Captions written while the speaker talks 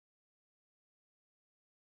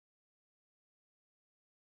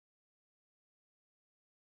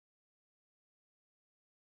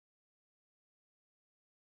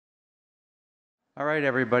All right,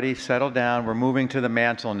 everybody, settle down. We're moving to the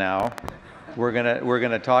mantle now. We're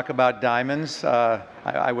gonna talk about diamonds.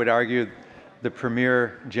 I would argue the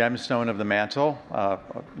premier gemstone of the mantle,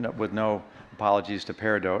 with no apologies to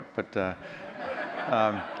Peridot. But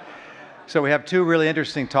so we have two really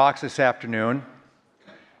interesting talks this afternoon.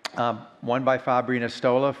 One by Fabrina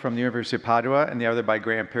Stola from the University of Padua, and the other by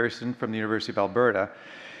Graham Pearson from the University of Alberta.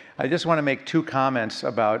 I just want to make two comments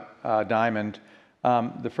about diamond.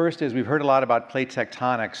 The first is we've heard a lot about plate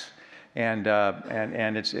tectonics and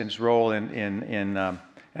its role in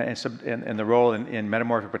the role in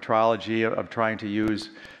metamorphic petrology of trying to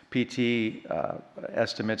use PT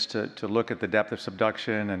estimates to look at the depth of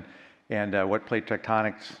subduction and what plate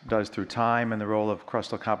tectonics does through time and the role of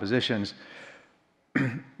crustal compositions.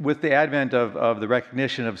 With the advent of the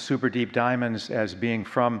recognition of super deep diamonds as being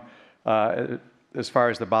from as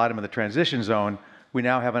far as the bottom of the transition zone, we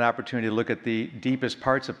now have an opportunity to look at the deepest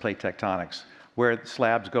parts of plate tectonics, where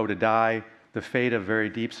slabs go to die, the fate of very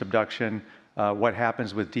deep subduction, what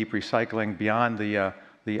happens with deep recycling beyond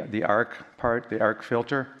the arc part, the arc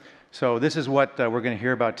filter. So this is what we're going to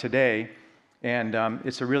hear about today, and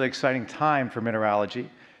it's a really exciting time for mineralogy.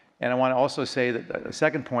 And I want to also say that the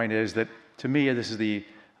second point is that, to me, this is the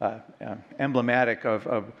emblematic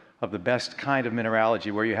of the best kind of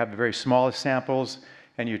mineralogy, where you have the very smallest samples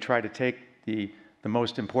and you try to take the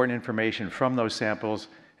most important information from those samples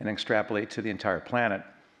and extrapolate to the entire planet.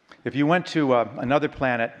 If you went to another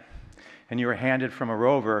planet and you were handed from a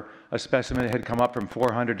rover a specimen that had come up from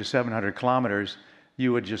 400 to 700 kilometers,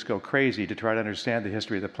 you would just go crazy to try to understand the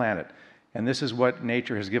history of the planet. And this is what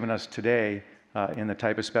nature has given us today in the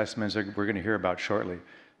type of specimens that we're going to hear about shortly.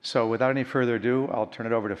 So without any further ado, I'll turn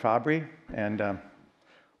it over to Fabri, and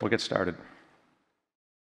we'll get started.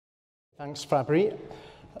 Thanks, Fabri.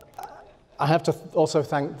 I have to also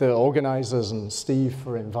thank the organizers and Steve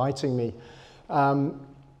for inviting me.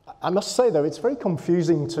 I must say, though, it's very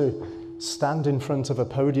confusing to stand in front of a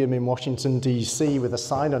podium in Washington, D.C. with a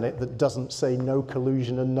sign on it that doesn't say no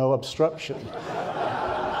collusion and no obstruction.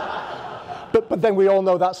 but then we all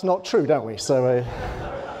know that's not true, don't we? So,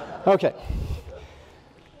 okay.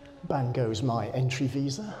 Bang goes my entry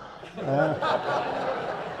visa.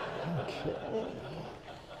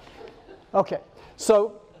 Okay,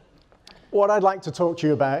 so what I'd like to talk to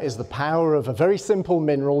you about is the power of a very simple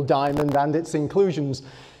mineral, diamond, and its inclusions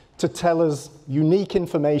to tell us unique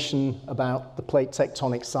information about the plate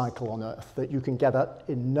tectonic cycle on Earth that you can get at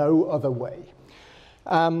in no other way.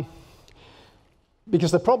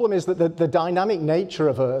 Because the problem is that the dynamic nature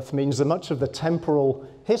of Earth means that much of the temporal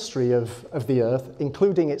history of the Earth,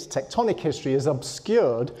 including its tectonic history, is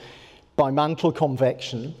obscured by mantle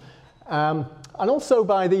convection, and also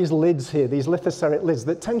by these lids here, these lithocerate lids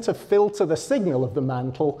that tend to filter the signal of the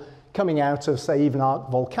mantle coming out of, say, even arc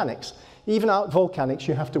volcanics. Even arc volcanics,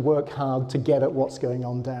 you have to work hard to get at what's going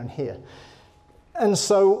on down here. And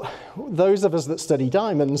so those of us that study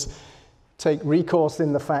diamonds take recourse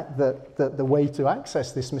in the fact that the way to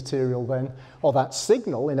access this material then, or that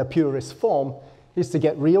signal in a purist form, is to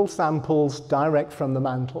get real samples direct from the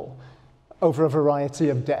mantle over a variety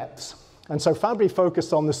of depths. And so Fabri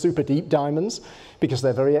focused on the super deep diamonds because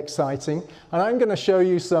they're very exciting. And I'm going to show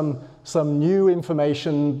you some new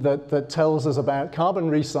information that tells us about carbon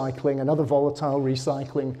recycling and other volatile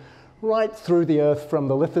recycling right through the Earth, from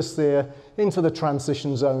the lithosphere into the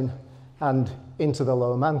transition zone and into the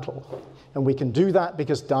lower mantle. And we can do that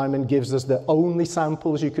because diamond gives us the only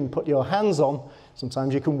samples you can put your hands on.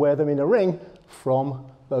 Sometimes you can wear them in a ring from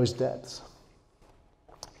those depths.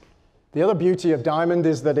 The other beauty of diamond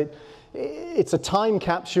is that it's a time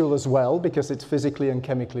capsule as well, because it's physically and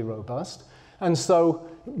chemically robust. And so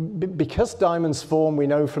because diamonds form, we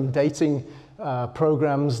know from dating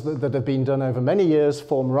programs that have been done over many years,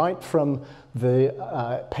 form right from the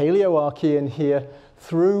Paleoarchean here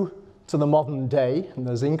through to the modern day, and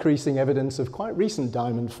there's increasing evidence of quite recent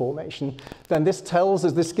diamond formation, then this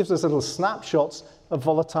gives us little snapshots of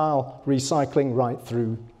volatile recycling right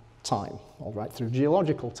through time, or right through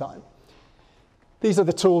geological time. These are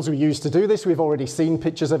the tools we use to do this. We've already seen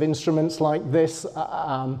pictures of instruments like this.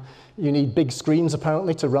 You need big screens,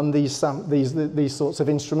 apparently, to run these sorts of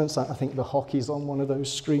instruments. I think the hockey's on one of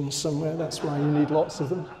those screens somewhere. That's why you need lots of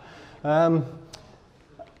them. And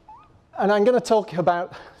I'm going to talk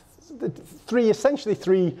about essentially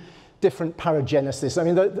three different paragenesis. I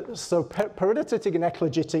mean, so peridotitic and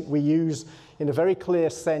eclogitic we use in a very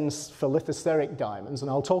clear sense for lithospheric diamonds,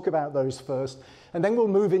 and I'll talk about those first. And then we'll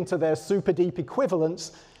move into their super deep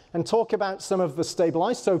equivalents and talk about some of the stable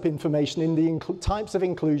isotope information in the types of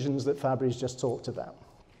inclusions that Fabri's just talked about.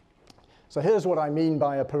 So here's what I mean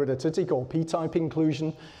by a peridotitic or p-type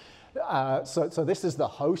inclusion. So this is the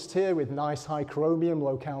host here with nice high chromium,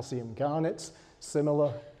 low calcium garnets,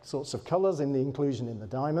 similar sorts of colors in the inclusion in the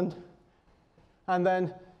diamond. And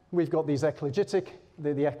then we've got these eclogitic,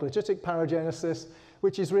 the eclogitic paragenesis,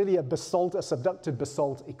 which is really a basalt, a subducted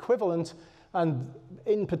basalt equivalent. And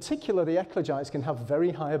in particular, the eclogites can have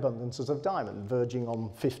very high abundances of diamond, verging on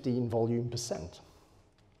 15 volume %.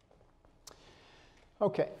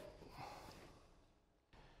 Okay.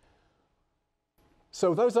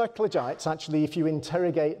 So those eclogites, actually, if you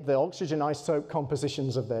interrogate the oxygen isotope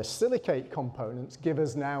compositions of their silicate components, give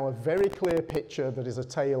us now a very clear picture that is a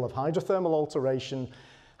tale of hydrothermal alteration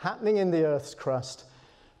happening in the Earth's crust,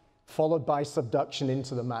 followed by subduction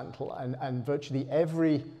into the mantle. And virtually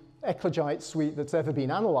every eclogite suite that's ever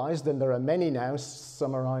been analyzed, and there are many now,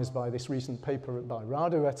 summarized by this recent paper by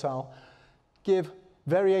Radu et al., give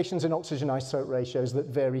variations in oxygen isotope ratios that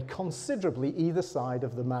vary considerably either side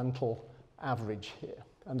of the mantle average here.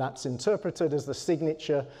 And that's interpreted as the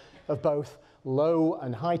signature of both low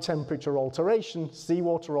and high temperature alteration,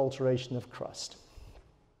 seawater alteration of crust.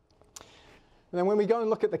 And then when we go and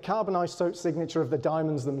look at the carbon isotope signature of the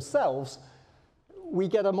diamonds themselves, we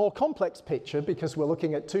get a more complex picture because we're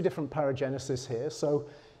looking at two different paragenesis here. So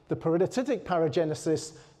the peridotitic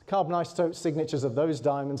paragenesis, carbon isotope signatures of those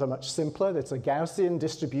diamonds are much simpler. It's a Gaussian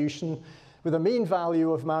distribution with a mean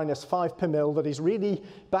value of -5 per mil that is really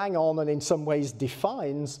bang on and in some ways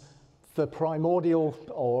defines the primordial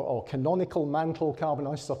or canonical mantle carbon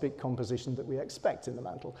isotopic composition that we expect in the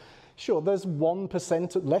mantle. Sure, there's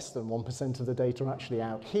 1%, less than 1% of the data actually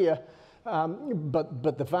out here,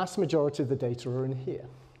 but the vast majority of the data are in here.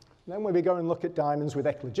 Then when we go and look at diamonds with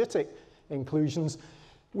eclogitic inclusions,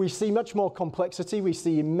 we see much more complexity. We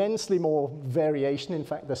see immensely more variation. In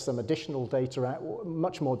fact, there's some additional data out,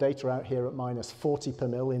 much more data out here at -40 per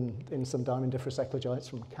mil in some diamondiferous eclogites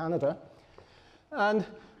from Canada. And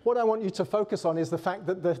what I want you to focus on is the fact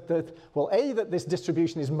that, that this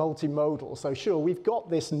distribution is multimodal. So sure, we've got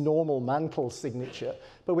this normal mantle signature,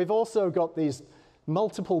 but we've also got these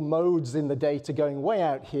multiple modes in the data going way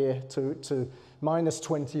out here to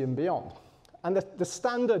 -20 and beyond. And the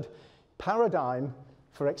standard paradigm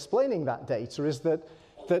for explaining that data is that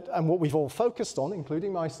and what we've all focused on,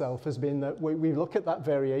 including myself, has been that we look at that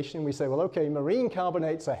variation and we say, well, okay, marine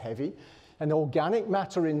carbonates are heavy and organic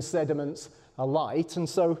matter in sediments are light, and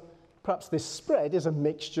so perhaps this spread is a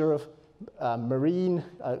mixture of marine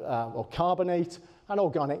or carbonate and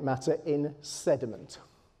organic matter in sediment.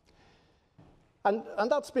 And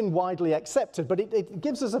that's been widely accepted, but it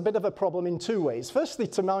gives us a bit of a problem in two ways. Firstly,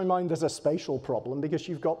 to my mind, there's a spatial problem because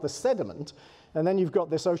you've got the sediment, and then you've got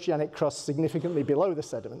this oceanic crust significantly below the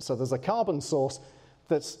sediment. So there's a carbon source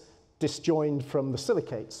that's disjoined from the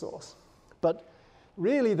silicate source. But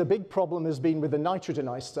really, the big problem has been with the nitrogen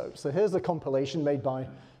isotopes. So here's a compilation made by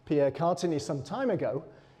Pierre Carnegie some time ago.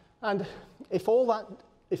 And if all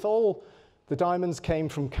the diamonds came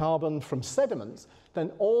from carbon from sediments,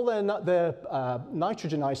 then all their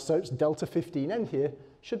nitrogen isotopes, delta 15N here,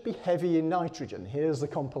 should be heavy in nitrogen. Here's the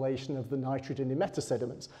compilation of the nitrogen in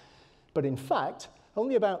metasediments. But in fact,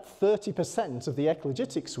 only about 30% of the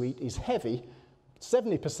eclogitic suite is heavy,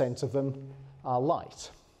 70% of them are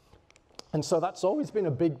light. And so that's always been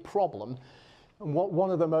a big problem, and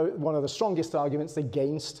one of the strongest arguments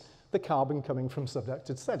against the carbon coming from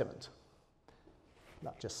subducted sediment.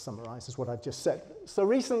 That just summarizes what I've just said. So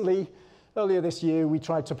recently, earlier this year, we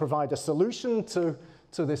tried to provide a solution to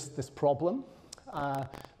this problem.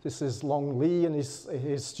 This is Long Lee and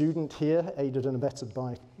his student here, aided and abetted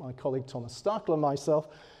by my colleague Thomas Starkle and myself.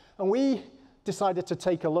 And we decided to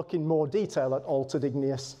take a look in more detail at altered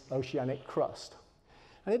igneous oceanic crust.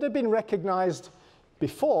 And it had been recognized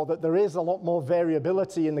before that there is a lot more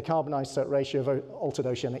variability in the carbon isotope ratio of altered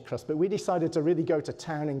oceanic crust, but we decided to really go to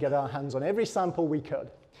town and get our hands on every sample we could.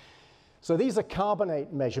 So these are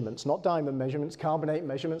carbonate measurements, not diamond measurements, carbonate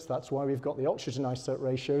measurements. That's why we've got the oxygen isotope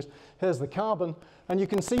ratios. Here's the carbon, and you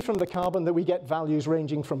can see from the carbon that we get values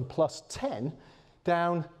ranging from +10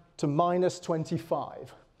 down to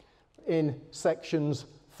 -25 in sections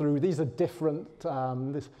through. These are different,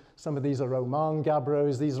 some of these are Oman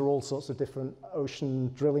gabbros. These are all sorts of different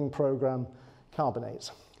ocean drilling program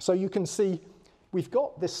carbonates. So you can see we've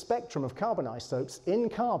got this spectrum of carbon isotopes in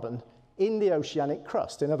carbon in the oceanic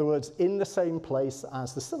crust, in other words, in the same place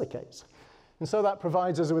as the silicates. And so that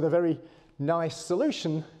provides us with a very nice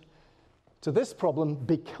solution to this problem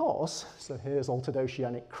because, so here's altered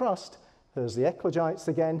oceanic crust, there's the eclogites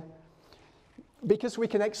again, because we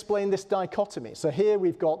can explain this dichotomy. So here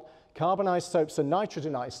we've got carbon isotopes and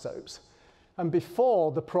nitrogen isotopes. And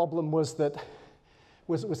before, the problem was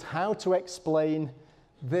how to explain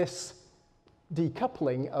this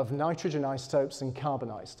decoupling of nitrogen isotopes and carbon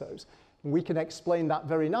isotopes. And we can explain that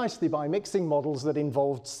very nicely by mixing models that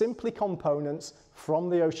involved simply components from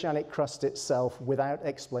the oceanic crust itself without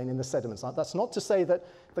explaining the sediments. That's not to say that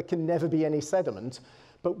there can never be any sediment,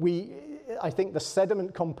 but I think the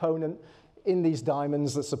sediment component in these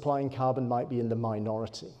diamonds that's supplying carbon might be in the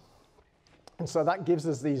minority. And so that gives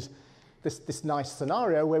us this nice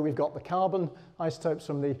scenario where we've got the carbon isotopes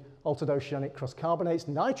from the altered oceanic crust carbonates.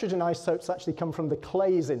 Nitrogen isotopes actually come from the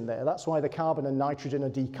clays in there. That's why the carbon and nitrogen are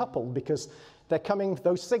decoupled, because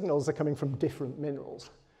those signals are coming from different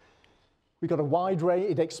minerals. We've got a wide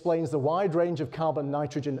range, it explains the wide range of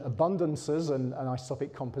carbon-nitrogen abundances and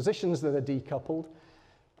isotopic compositions that are decoupled.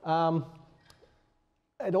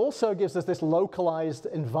 It also gives us this localized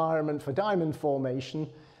environment for diamond formation,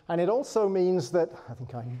 and it also means that, I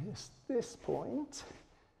think I missed this point,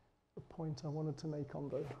 the point I wanted to make on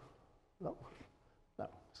the, no,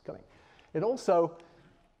 it's coming. It also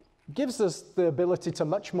gives us the ability to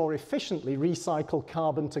much more efficiently recycle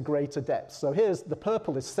carbon to greater depths. So here's, the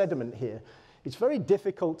purple is sediment here. It's very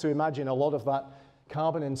difficult to imagine a lot of that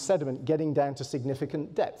carbon and sediment getting down to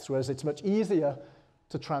significant depths, whereas it's much easier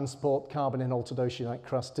to transport carbon in altered oceanic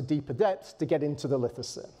crust to deeper depths to get into the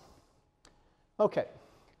lithocene. Okay,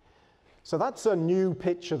 so that's a new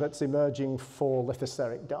picture that's emerging for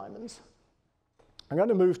lithospheric diamonds. I'm going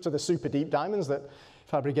to move to the super deep diamonds that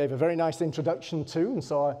Fabry gave a very nice introduction to, and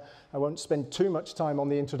so I won't spend too much time on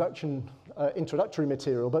the introductory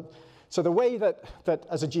material. But so the way that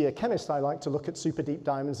as a geochemist I like to look at super deep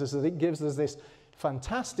diamonds is that it gives us this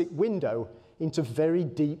fantastic window into very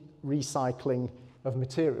deep recycling of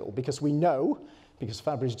material, because we know, because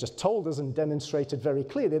Fabry's just told us and demonstrated very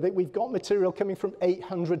clearly, that we've got material coming from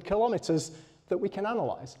 800 kilometers that we can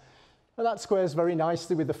analyze. And that squares very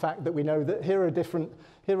nicely with the fact that we know that here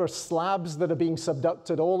are slabs that are being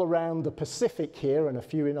subducted all around the Pacific here and a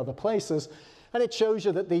few in other places. And it shows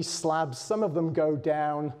you that these slabs, some of them go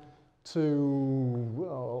down to,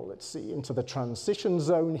 well, let's see, into the transition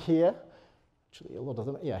zone here. Actually, a lot of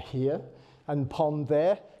them, yeah, here, and pond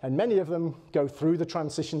there. And many of them go through the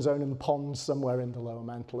transition zone and pond somewhere in the lower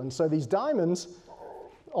mantle. And so these diamonds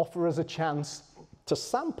offer us a chance to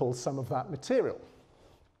sample some of that material.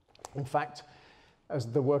 In fact, as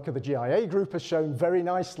the work of the GIA group has shown very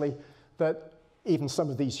nicely, that even some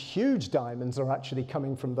of these huge diamonds are actually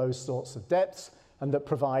coming from those sorts of depths and that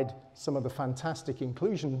provide some of the fantastic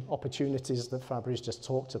inclusion opportunities that Fabry's just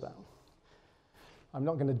talked about. I'm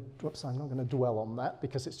not going to dwell on that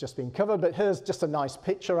because it's just been covered, but here's just a nice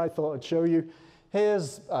picture I thought I'd show you.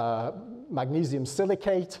 Here's magnesium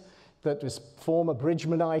silicate that is former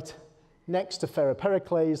bridgemanite next to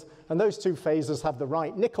ferropericlase, and those two phases have the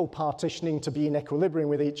right nickel partitioning to be in equilibrium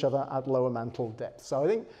with each other at lower mantle depth. So I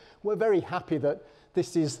think we're very happy that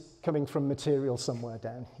this is coming from material somewhere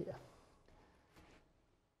down here.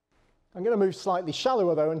 I'm going to move slightly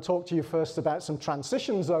shallower though and talk to you first about some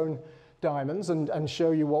transition zone diamonds and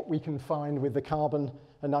show you what we can find with the carbon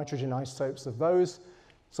and nitrogen isotopes of those.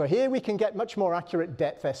 So here we can get much more accurate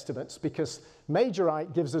depth estimates because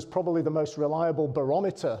majorite gives us probably the most reliable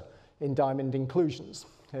barometer in diamond inclusions.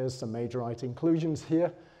 Here's some majorite inclusions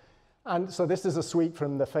here. And so this is a suite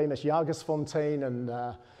from the famous Jagersfontein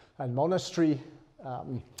and Monastery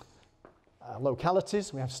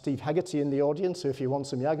localities. We have Steve Haggerty in the audience, so if you want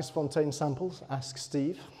some Jagersfontein samples, ask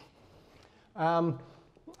Steve.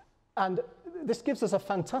 And this gives us a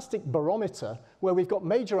fantastic barometer where we've got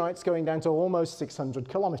majorites going down to almost 600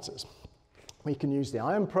 kilometers. We can use the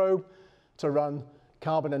ion probe to run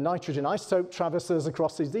carbon and nitrogen isotope traverses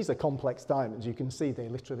across these. These are complex diamonds. You can see they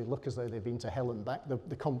literally look as though they've been to hell and back,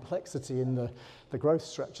 the complexity in the growth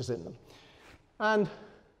structures in them. And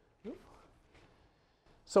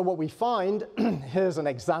so what we find, here's an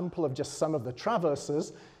example of just some of the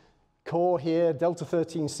traverses. Core here, delta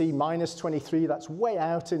 13C minus 23, that's way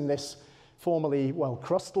out in this formerly, well,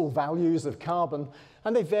 crustal values of carbon.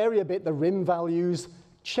 And they vary a bit, the rim values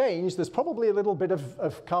change. There's probably a little bit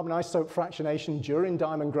of carbon isotope fractionation during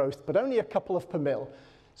diamond growth, but only a couple of per mil.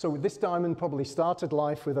 So this diamond probably started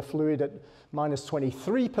life with a fluid at minus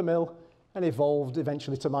 23 per mil and evolved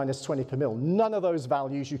eventually to minus 20 per mil. None of those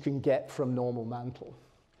values you can get from normal mantle.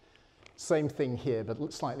 Same thing here,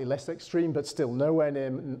 but slightly less extreme, but still nowhere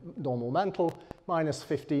near normal mantle, minus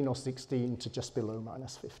 15 or 16 to just below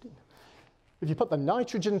minus 15. If you put the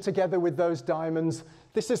nitrogen together with those diamonds,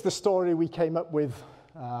 this is the story we came up with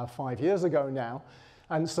 5 years ago now.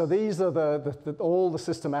 And so these are all the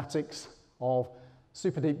systematics of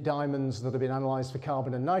super deep diamonds that have been analyzed for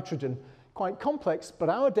carbon and nitrogen quite complex, but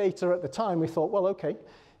our data at the time, we thought, well, okay,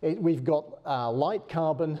 we've got light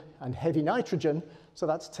carbon and heavy nitrogen, so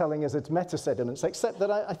that's telling us it's metasediments, except that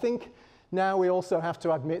I think now we also have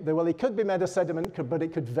to admit that, well, it could be metasediment, but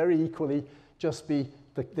it could very equally just be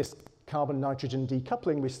this carbon-nitrogen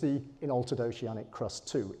decoupling we see in altered oceanic crust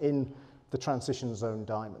too, in the transition zone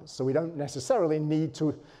diamonds. So we don't necessarily need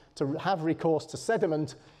to have recourse to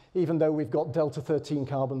sediment, even though we've got delta 13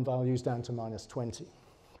 carbon values down to -20.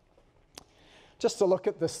 Just to look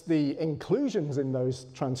at the inclusions in those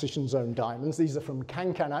transition zone diamonds, these are from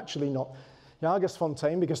Cancan, actually not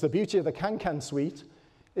Jagersfontein, because the beauty of the Cancan suite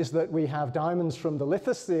is that we have diamonds from the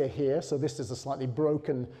lithosphere here, so this is a slightly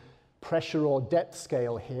broken pressure or depth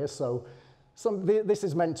scale here, so this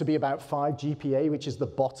is meant to be about 5 GPa, which is the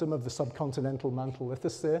bottom of the subcontinental mantle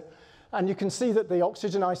lithosphere. And you can see that the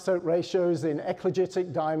oxygen isotope ratios in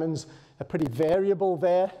eclogitic diamonds are pretty variable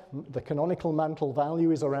there. The canonical mantle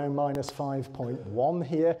value is around -5.1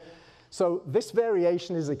 here. So this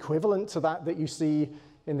variation is equivalent to that you see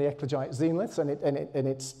in the eclogite xenoliths, and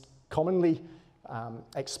it's commonly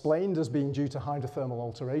explained as being due to hydrothermal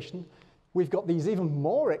alteration. We've got these even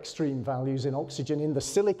more extreme values in oxygen in the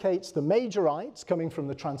silicates, the majorites coming from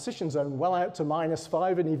the transition zone, well out to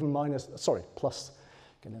 -5 and even plus,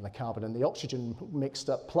 getting the carbon and the oxygen mixed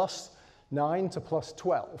up, +9 to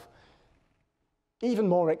 +12. Even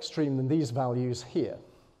more extreme than these values here.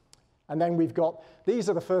 And then we've got, these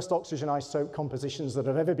are the first oxygen isotope compositions that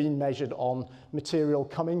have ever been measured on material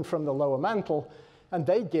coming from the lower mantle, and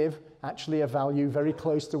they give actually a value very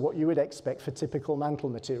close to what you would expect for typical mantle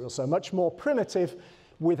material. So much more primitive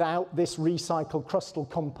without this recycled crustal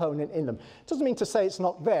component in them. It doesn't mean to say it's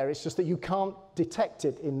not there, it's just that you can't detect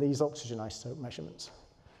it in these oxygen isotope measurements.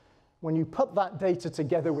 When you put that data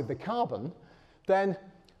together with the carbon, then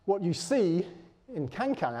what you see in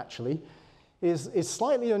Cancan actually is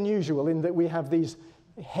slightly unusual in that we have these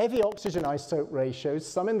heavy oxygen isotope ratios,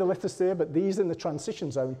 some in the lithosphere, but these in the transition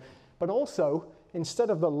zone, but also, instead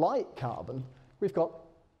of the light carbon, we've got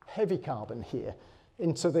heavy carbon here,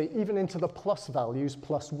 even into the plus values,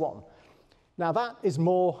 +1. Now that is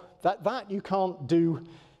more, that you can't do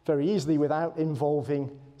very easily without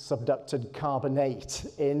involving subducted carbonate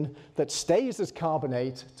that stays as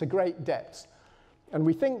carbonate to great depths. And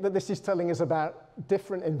we think that this is telling us about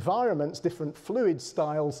different environments, different fluid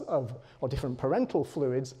styles or different parental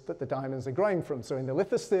fluids that the diamonds are growing from. So in the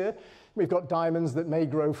lithosphere, we've got diamonds that may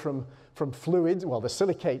grow from fluids. Well, the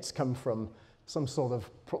silicates come from some sort of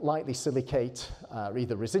lightly silicate,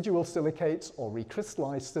 either residual silicates or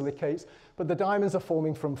recrystallized silicates, but the diamonds are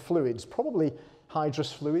forming from fluids, probably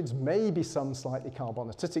hydrous fluids, maybe some slightly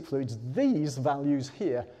carbonatitic fluids. These values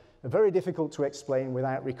here are very difficult to explain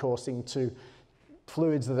without recoursing to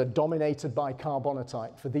fluids that are dominated by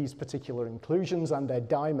carbonatite for these particular inclusions, and their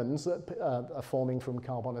diamonds are forming from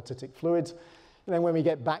carbonatitic fluids. And then when we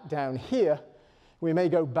get back down here, we may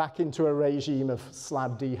go back into a regime of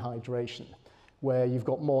slab dehydration, where you've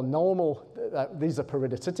got more normal, these are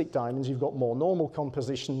peridotitic diamonds, you've got more normal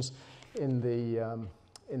compositions in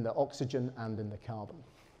the oxygen and in the carbon.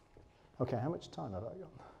 Okay, how much time have I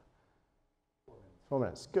got? 4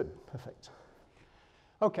 minutes, good, perfect.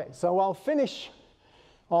 Okay, so I'll finish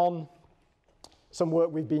on some work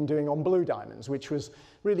we've been doing on blue diamonds, which was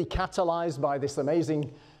really catalyzed by this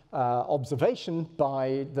amazing observation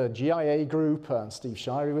by the GIA group, and Steve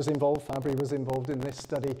Shirey was involved, Fabry was involved in this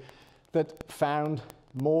study, that found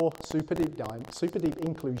more super deep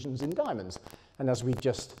inclusions in diamonds. And as we've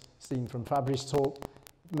just seen from Fabry's talk,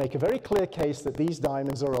 make a very clear case that these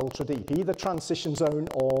diamonds are ultra deep, either transition zone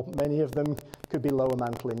or many of them could be lower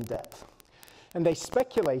mantle in depth. And they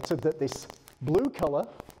speculated that this blue color,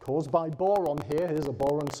 caused by boron here, here's a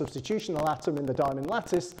boron substitutional atom in the diamond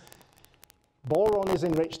lattice. Boron is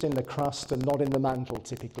enriched in the crust and not in the mantle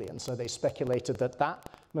typically, and so they speculated that that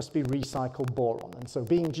must be recycled boron. And so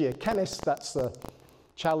being geochemists, that's a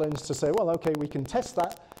challenge to say, well, okay, we can test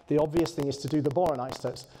that. The obvious thing is to do the boron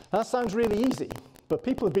isotopes. And that sounds really easy, but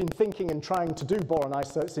people have been thinking and trying to do boron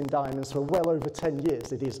isotopes in diamonds for well over 10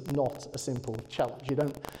 years. It is not a simple challenge.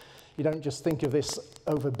 You don't just think of this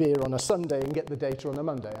over beer on a Sunday and get the data on a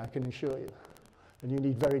Monday, I can assure you. And you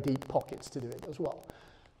need very deep pockets to do it as well.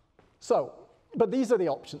 So, but these are the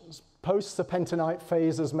options. Post-serpentinite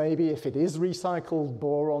phases, maybe, if it is recycled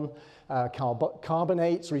boron,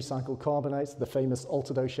 carbonates, recycled carbonates, the famous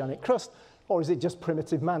altered oceanic crust, or is it just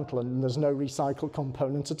primitive mantle and there's no recycled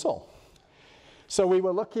component at all? So we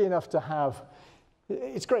were lucky enough to have,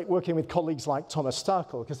 it's great working with colleagues like Thomas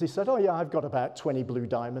Starkel, because he said, oh yeah, I've got about 20 blue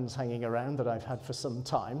diamonds hanging around that I've had for some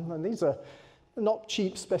time, and these are not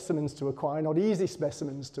cheap specimens to acquire, not easy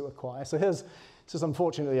specimens to acquire. So here's This is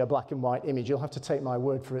unfortunately a black and white image. You'll have to take my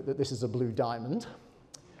word for it that this is a blue diamond.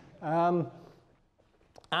 And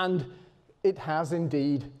it has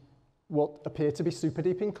indeed what appear to be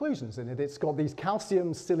superdeep inclusions in it. It's got these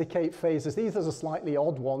calcium silicate phases. These are the slightly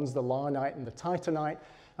odd ones, the lionite and the titanite,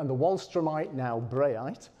 and the wallstromite, now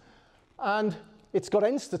brayite. And it's got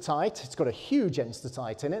enstatite. It's got a huge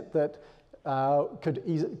enstatite in it that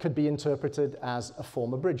could be interpreted as a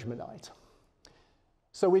former bridgemanite.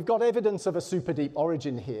 So we've got evidence of a superdeep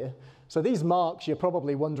origin here. So these marks, you're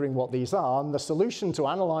probably wondering what these are, and the solution to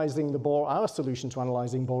analyzing the boron, our solution to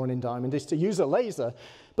analyzing boron in diamond is to use a laser,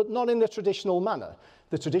 but not in the traditional manner.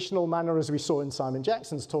 The traditional manner, as we saw in Simon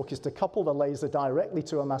Jackson's talk, is to couple the laser directly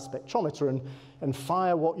to a mass spectrometer and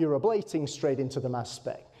fire what you're ablating straight into the mass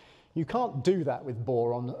spec. You can't do that with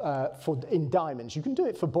boron in diamonds. You can do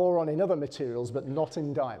it for boron in other materials, but not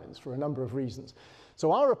in diamonds for a number of reasons.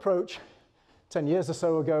 So our approach, 10 years or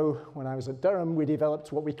so ago, when I was at Durham, we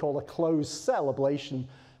developed what we call a closed cell ablation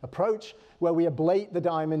approach, where we ablate the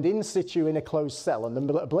diamond in situ in a closed cell, and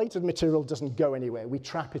the ablated material doesn't go anywhere. We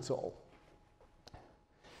trap it all.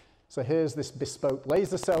 So here's this bespoke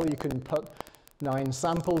laser cell. You can put 9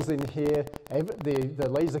 samples in here. The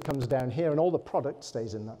laser comes down here, and all the product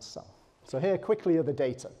stays in that cell. So here quickly are the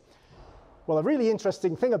data. Well, a really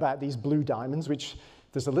interesting thing about these blue diamonds, which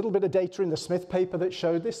there's a little bit of data in the Smith paper that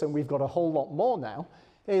showed this, and we've got a whole lot more now,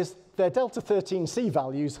 is their delta 13C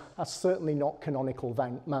values are certainly not canonical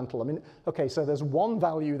mantle. I mean, okay, so there's one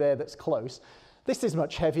value there that's close. This is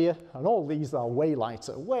much heavier, and all these are way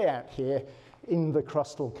lighter, way out here in the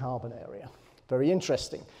crustal carbon area. Very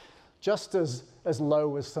interesting. Just as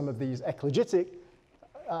low as some of these eclogitic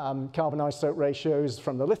carbon isotope ratios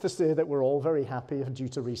from the lithosphere that we're all very happy due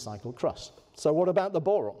to recycled crust. So what about the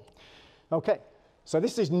boron? Okay. So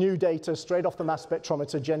this is new data straight off the mass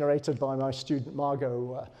spectrometer generated by my student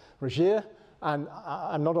Margot Regier, and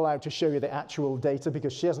I'm not allowed to show you the actual data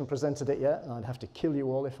because she hasn't presented it yet, and I'd have to kill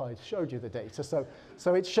you all if I showed you the data.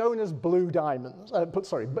 So it's shown as blue diamonds,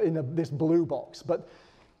 in this blue box, but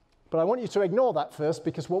I want you to ignore that first,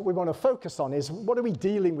 because what we want to focus on is what are we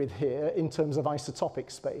dealing with here in terms of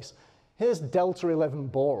isotopic space. Here's delta 11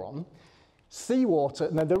 boron.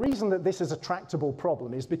 Seawater, now the reason that this is a tractable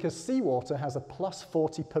problem is because seawater has a plus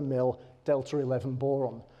 40 per mil delta 11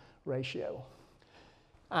 boron ratio.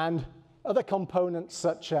 And other components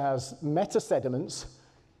such as metasediments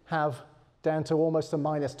have down to almost a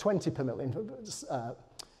minus 20 per mil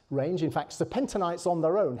range. In fact, serpentinites on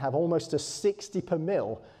their own have almost a 60 per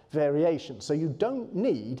mil variation. So you don't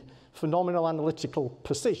need phenomenal analytical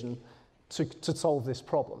precision to solve this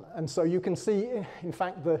problem. And so you can see, in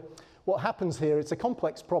fact, what happens here, it's a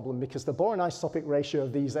complex problem because the boron isotopic ratio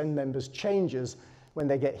of these end members changes when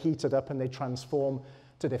they get heated up and they transform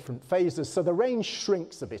to different phases. So the range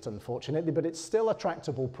shrinks a bit, unfortunately, but it's still a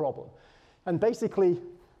tractable problem. And basically,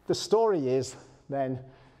 the story is then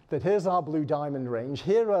that here's our blue diamond range.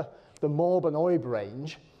 Here are the Morb and Oib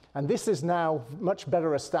range. And this is now much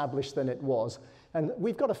better established than it was. And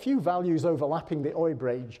we've got a few values overlapping the Oib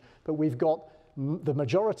range, but we've got the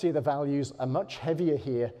majority of the values are much heavier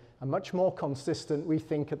here and much more consistent, we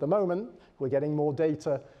think, at the moment. We're getting more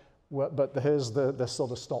data, but here's the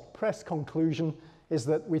sort of stop press conclusion, is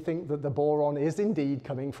that we think that the boron is indeed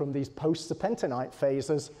coming from these post-serpentinite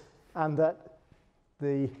phases, and that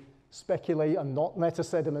the speculate are not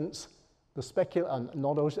metasediments, and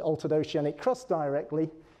not altered oceanic crust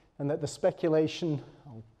directly, and that the speculation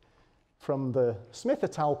from the Smith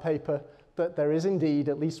et al. Paper that there is indeed,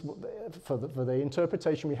 at least for the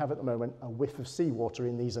interpretation we have at the moment, a whiff of seawater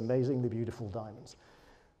in these amazingly beautiful diamonds.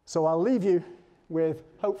 So I'll leave you with,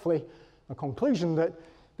 hopefully, a conclusion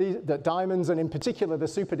that diamonds, and in particular the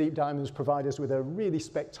superdeep diamonds, provide us with a really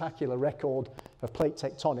spectacular record of plate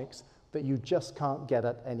tectonics that you just can't get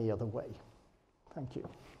at any other way. Thank you.